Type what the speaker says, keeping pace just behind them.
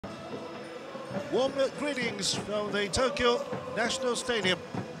Warm greetings from the Tokyo National Stadium.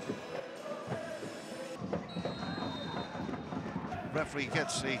 Referee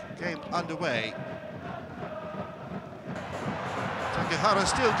gets the game underway. Takahara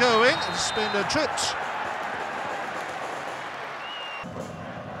still going, and spinner trips.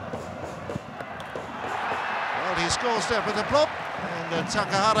 Well, he scores there with a plop, and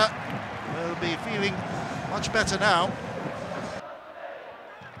Takahara will be feeling much better now.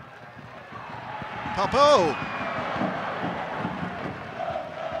 Popo!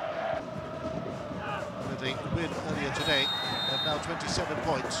 With the win earlier today, and now 27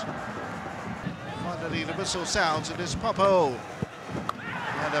 points. Finally the whistle sounds, and it's Popo.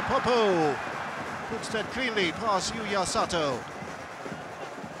 And Popo puts that cleanly past Yuya Sato.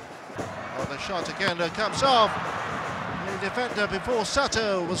 Oh, the shot again comes off. The defender before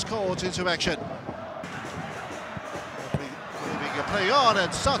Sato was caught into action. Moving a play on,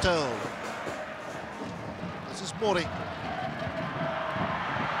 and Sato. This is Mori. And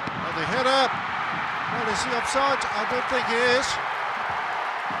the header. Well, is he offside? I don't think he is.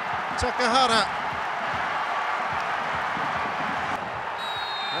 Takahara.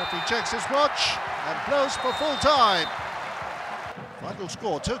 Referee checks his watch and blows for full time. Final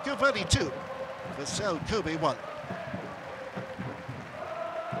score, Tokyo Verdy 2, Vissel Kobe 1.